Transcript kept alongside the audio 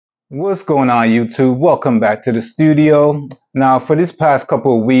What's going on, YouTube? Welcome back to the studio. Now, for this past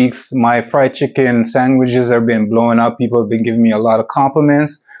couple of weeks, my fried chicken sandwiches have been blowing up. People have been giving me a lot of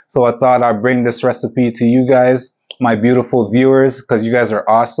compliments. So I thought I'd bring this recipe to you guys, my beautiful viewers, because you guys are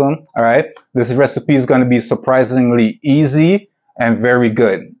awesome. All right. This recipe is going to be surprisingly easy and very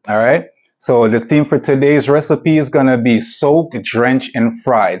good. All right. So the theme for today's recipe is going to be soak, drench, and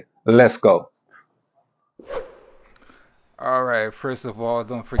fried. Let's go. All right, first of all,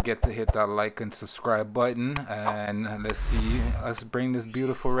 don't forget to hit that like and subscribe button, and let's see us bring this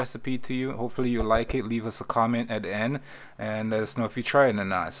beautiful recipe to you. Hopefully you like it. Leave us a comment at the end and let us know if you try it or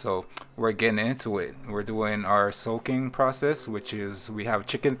not. So we're getting into it. We're doing our soaking process, which is we have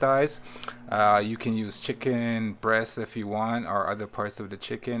chicken thighs. You can use chicken breasts if you want, or other parts of the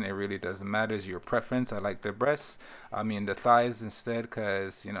chicken. It really doesn't matter. It's your preference. I like the breasts. I mean the thighs instead,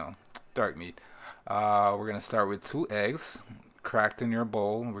 because dark meat. We're gonna start with 2 eggs cracked in your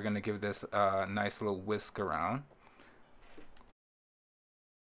bowl. We're gonna give this a nice little whisk around.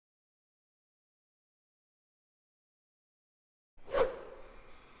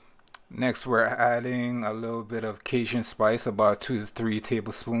 Next, we're adding a little bit of Cajun spice, about 2 to 3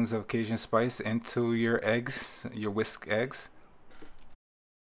 tablespoons of Cajun spice into your eggs, your whisk eggs.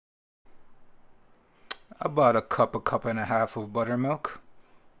 About a cup and a half of buttermilk.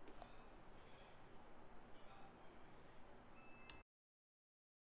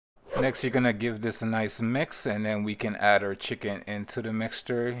 Next, you're gonna give this a nice mix, and then we can add our chicken into the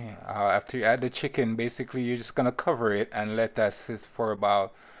mixture. After you add the chicken, basically you're just gonna cover it and let that sit for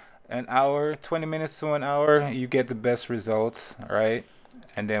about an hour, 20 minutes to an hour. You get the best results, all right?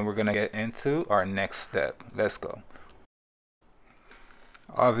 And then we're gonna get into our next step. Let's go.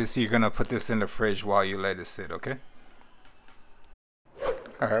 Obviously, you're gonna put this in the fridge while you let it sit, okay?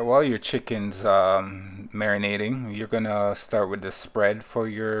 Alright, while your chicken's marinating, you're gonna start with the spread for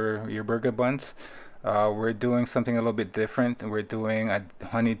your burger buns. We're doing something a little bit different. We're doing a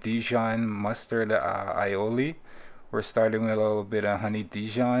honey Dijon mustard aioli. We're starting with a little bit of honey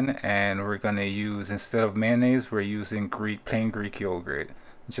Dijon, and we're gonna use, instead of mayonnaise, we're using plain Greek yogurt.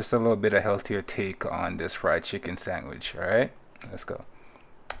 Just a little bit of healthier take on this fried chicken sandwich. Alright, let's go.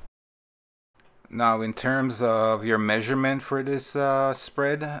 Now, in terms of your measurement for this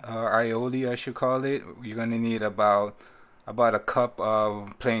spread, aioli, I should call it, you're gonna need about a cup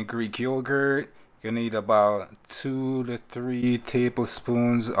of plain Greek yogurt. You're gonna need about 2 to 3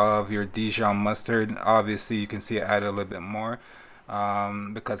 tablespoons of your Dijon mustard. Obviously, you can see I add a little bit more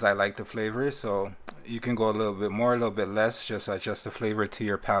because I like the flavor. So you can go a little bit more, a little bit less. Just adjust the flavor to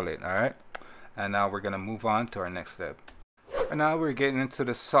your palate. All right. And now we're gonna move on to our next step. And now we're getting into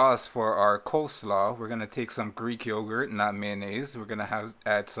the sauce for our coleslaw. We're gonna take some Greek yogurt, not mayonnaise. We're gonna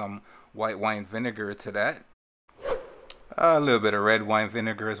add some white wine vinegar to that. A little bit of red wine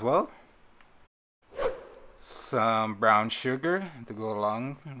vinegar as well. Some brown sugar to go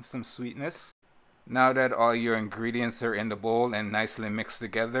along with some sweetness. Now that all your ingredients are in the bowl and nicely mixed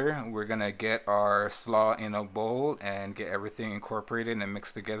together, we're gonna get our slaw in a bowl and get everything incorporated and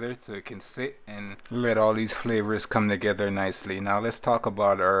mixed together so it can sit and let all these flavors come together nicely. Now let's talk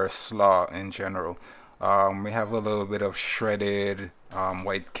about our slaw in general. We have a little bit of shredded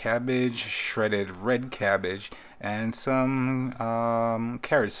white cabbage, shredded red cabbage, and some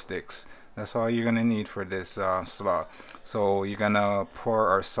carrot sticks. That's all you're gonna need for this slaw. So you're gonna pour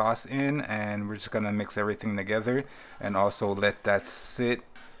our sauce in, and we're just gonna mix everything together and also let that sit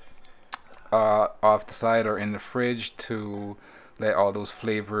off the side or in the fridge to let all those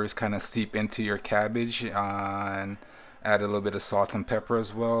flavors kind of seep into your cabbage, and add a little bit of salt and pepper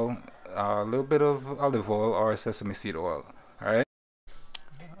as well, a little bit of olive oil or sesame seed oil.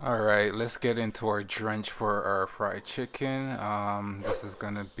 Alright, let's get into our drench for our fried chicken. This is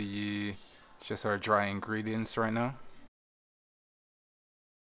gonna be just our dry ingredients right now.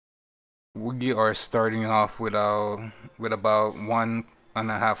 We are starting off with about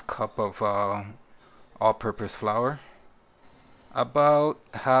 1.5 cup of all-purpose flour, about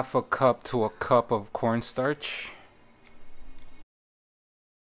half a cup to a cup of cornstarch,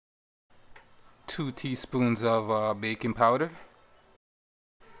 2 teaspoons of baking powder,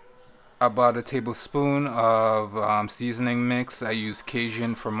 about a tablespoon of seasoning mix. I use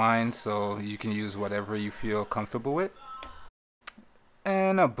Cajun for mine, so you can use whatever you feel comfortable with,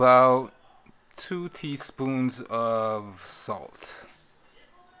 and about 2 teaspoons of salt.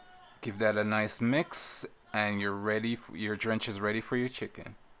 Give that a nice mix, and you're ready. Your drench is ready for your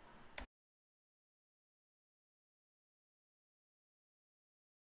chicken.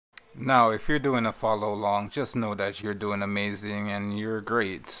 Now, if you're doing a follow along, just know that you're doing amazing and you're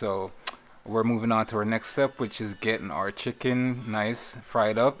great. So we're moving on to our next step, which is getting our chicken nice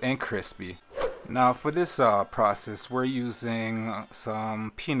fried up and crispy. Now for this process, we're using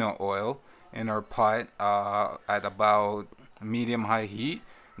some peanut oil in our pot at about medium-high heat.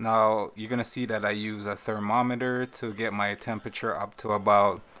 Now you're gonna see that I use a thermometer to get my temperature up to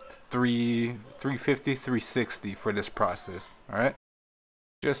about 350, 360 for this process. All right.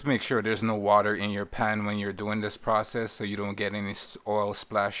 Just make sure there's no water in your pan when you're doing this process so you don't get any oil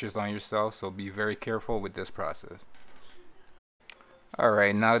splashes on yourself. So be very careful with this process.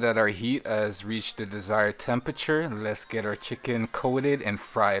 Alright, now that our heat has reached the desired temperature, let's get our chicken coated and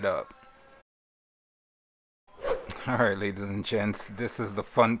fried up. Alright, ladies and gents, this is the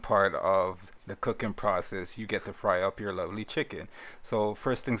fun part of the cooking process. You get to fry up your lovely chicken. So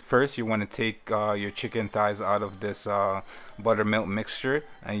first things first, you want to take your chicken thighs out of this buttermilk mixture,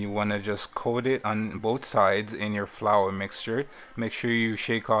 and you want to just coat it on both sides in your flour mixture. Make sure you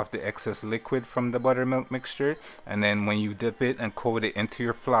shake off the excess liquid from the buttermilk mixture, and then when you dip it and coat it into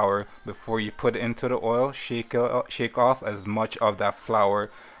your flour, before you put it into the oil, shake off as much of that flour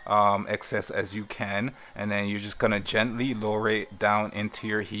excess as you can, and then you're just gonna gently lower it down into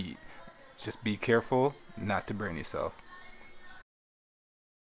your heat. Just be careful not to burn yourself.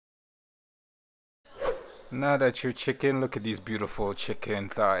 Now that your chicken, look at these beautiful chicken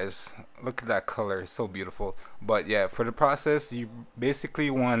thighs. Look at that color, it's so beautiful. But yeah, for the process, you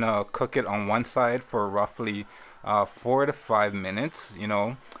basically want to cook it on one side for roughly 4 to 5 minutes, you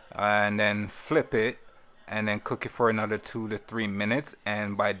know, and then flip it and then cook it for another 2 to 3 minutes,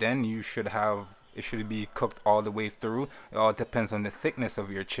 and by then you should have it should be cooked all the way through. It all depends on the thickness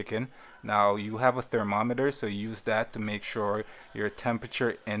of your chicken. Now you have a thermometer, so use that to make sure your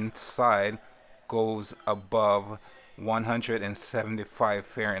temperature inside goes above 175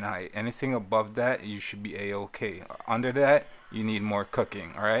 Fahrenheit. Anything above that, you should be a-okay. Under that, you need more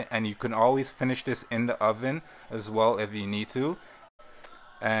cooking. All right, and you can always finish this in the oven as well if you need to.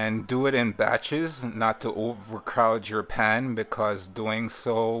 And do it in batches, not to overcrowd your pan, because doing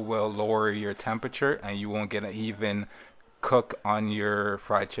so will lower your temperature and you won't get an even cook on your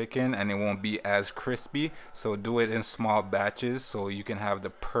fried chicken, and it won't be as crispy. So do it in small batches so you can have the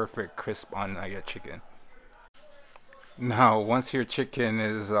perfect crisp on your chicken. Now once your chicken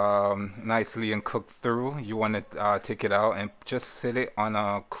is nicely and cooked through, you want to take it out and just sit it on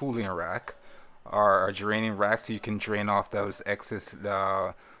a cooling rack or a draining rack, so you can drain off those excess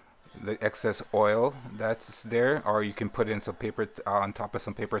the excess oil that's there, or you can put in some paper on top of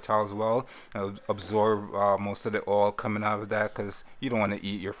some paper towel as well. It'll absorb most of the oil coming out of that, because you don't want to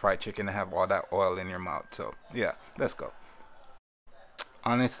eat your fried chicken and have all that oil in your mouth. So yeah, let's go.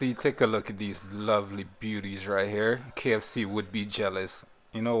 Honestly, take a look at these lovely beauties right here. KFC would be jealous.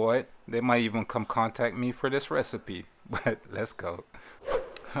 You know what? They might even come contact me for this recipe. But let's go.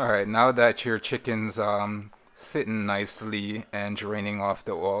 Alright, now that your chicken's sitting nicely and draining off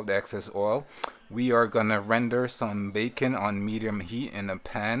the oil, the excess oil, we are gonna render some bacon on medium heat in a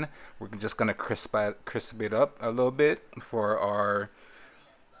pan. We're just gonna crisp it up a little bit for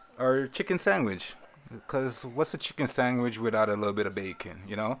our chicken sandwich. Because what's a chicken sandwich without a little bit of bacon,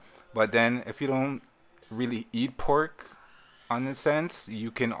 you know? But then if you don't really eat pork, on the sense,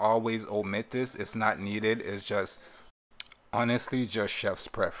 you can always omit this. It's not needed. It's just honestly just chef's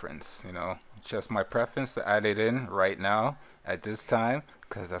preference, you know? Just my preference to add it in right now at this time,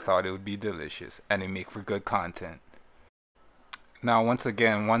 because I thought it would be delicious and it make for good content. Now once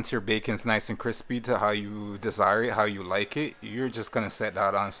again, once your bacon's nice and crispy to how you desire it, how you like it, you're just gonna set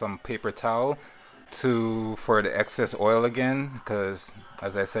that on some paper towel for the excess oil again, because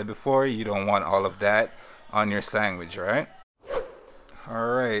as I said before, you don't want all of that on your sandwich, right?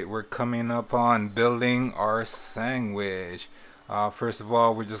 Alright, we're coming up on building our sandwich. First of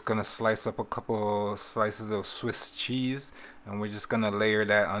all, we're just gonna slice up a couple slices of Swiss cheese, and we're just gonna layer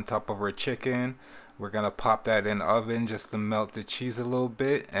that on top of our chicken. We're gonna pop that in the oven just to melt the cheese a little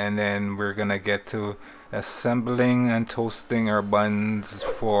bit, and then we're gonna get to assembling and toasting our buns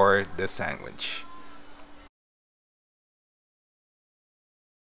for the sandwich.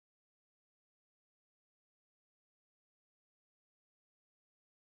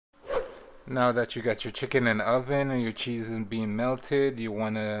 Now that you got your chicken in the oven and your cheese is being melted, you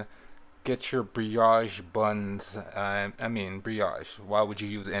want to get your brioche buns. I mean brioche. Why would you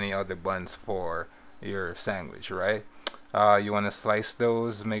use any other buns for your sandwich, right? You want to slice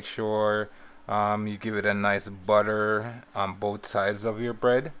those. Make sure you give it a nice butter on both sides of your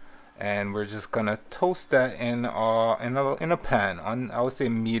bread, and we're just gonna toast that in a pan on, I would say,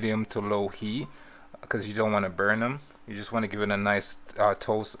 medium to low heat, because you don't want to burn them. You just want to give it a nice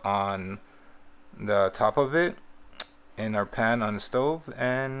toast on the top of it in our pan on the stove,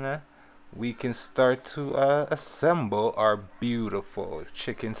 and we can start to assemble our beautiful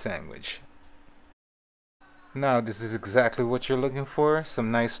chicken sandwich. Now this is exactly what you're looking for,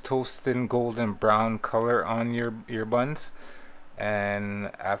 some nice toasted golden brown color on your buns.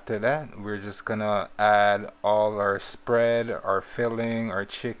 And after that, we're just gonna add all our spread, our filling, our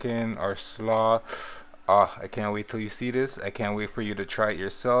chicken, our slaw. Oh, I can't wait till you see this. I can't wait for you to try it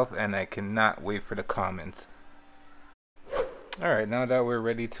yourself, and I cannot wait for the comments. Alright, now that we're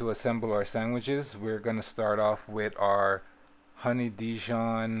ready to assemble our sandwiches, we're gonna start off with our honey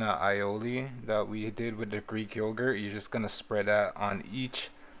Dijon aioli that we did with the Greek yogurt. You're just gonna spread that on each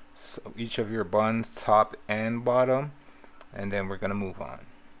of your buns, top and bottom, and then we're gonna move on.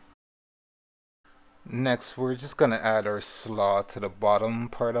 Next, we're just gonna add our slaw to the bottom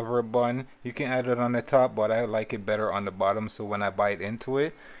part of our bun. You can add it on the top, but I like it better on the bottom, so when I bite into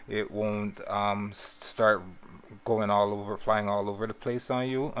it, it won't start going all over, flying all over the place on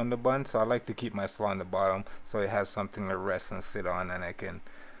you on the bun. So I like to keep my slaw on the bottom so it has something to rest and sit on, and I can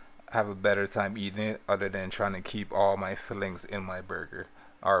have a better time eating it other than trying to keep all my fillings in my burger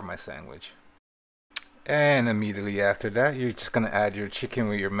or my sandwich. And immediately after that, you're just gonna add your chicken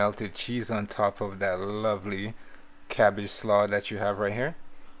with your melted cheese on top of that lovely cabbage slaw that you have right here.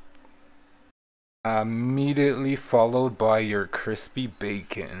 Immediately followed by your crispy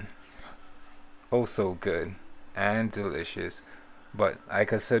bacon. Oh, so good and delicious. But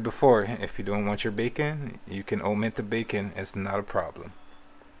like I said before, if you don't want your bacon, you can omit the bacon. It's not a problem.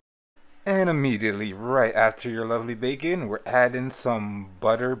 And immediately right after your lovely bacon, we're adding some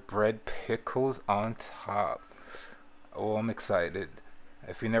butter bread pickles on top. Oh, I'm excited.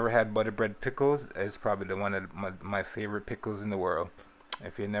 If you never had butter bread pickles, it's probably the one of my favorite pickles in the world.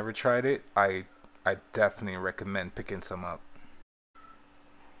 If you never tried it, I definitely recommend picking some up.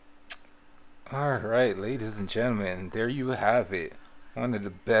 Alright, ladies and gentlemen, there you have it. One of the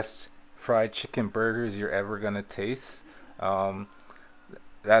best fried chicken burgers you're ever gonna taste.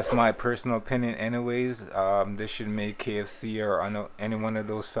 That's my personal opinion anyways. This should make KFC or any one of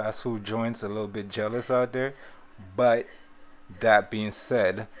those fast food joints a little bit jealous out there. But that being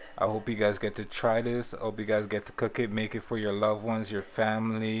said, I hope you guys get to try this. I hope you guys get to cook it, make it for your loved ones, your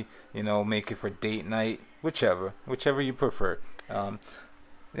family, you know, make it for date night, whichever you prefer.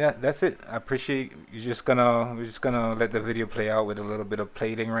 Yeah, that's it. I appreciate you. We're just gonna let the video play out with a little bit of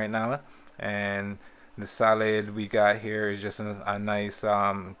plating right now. And the salad we got here is just a nice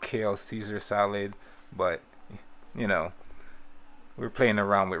kale Caesar salad, but you know, we're playing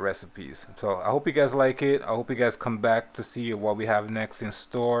around with recipes. So I hope you guys like it. I hope you guys come back to see what we have next in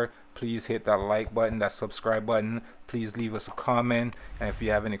store. Please hit that like button, that subscribe button. Please leave us a comment, and if you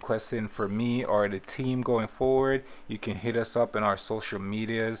have any question for me or the team going forward, you can hit us up in our social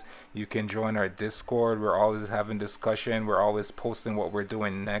medias. You can join our Discord. We're always having discussion. We're always posting what we're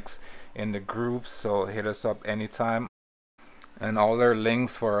doing next in the groups, so hit us up anytime. And all our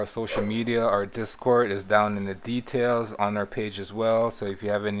links for our social media, our Discord, is down in the details on our page as well. So if you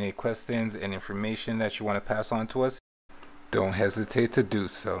have any questions and information that you want to pass on to us, don't hesitate to do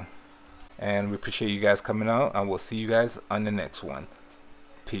so. And we appreciate you guys coming out, and we'll see you guys on the next one.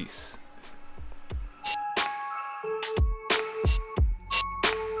 Peace.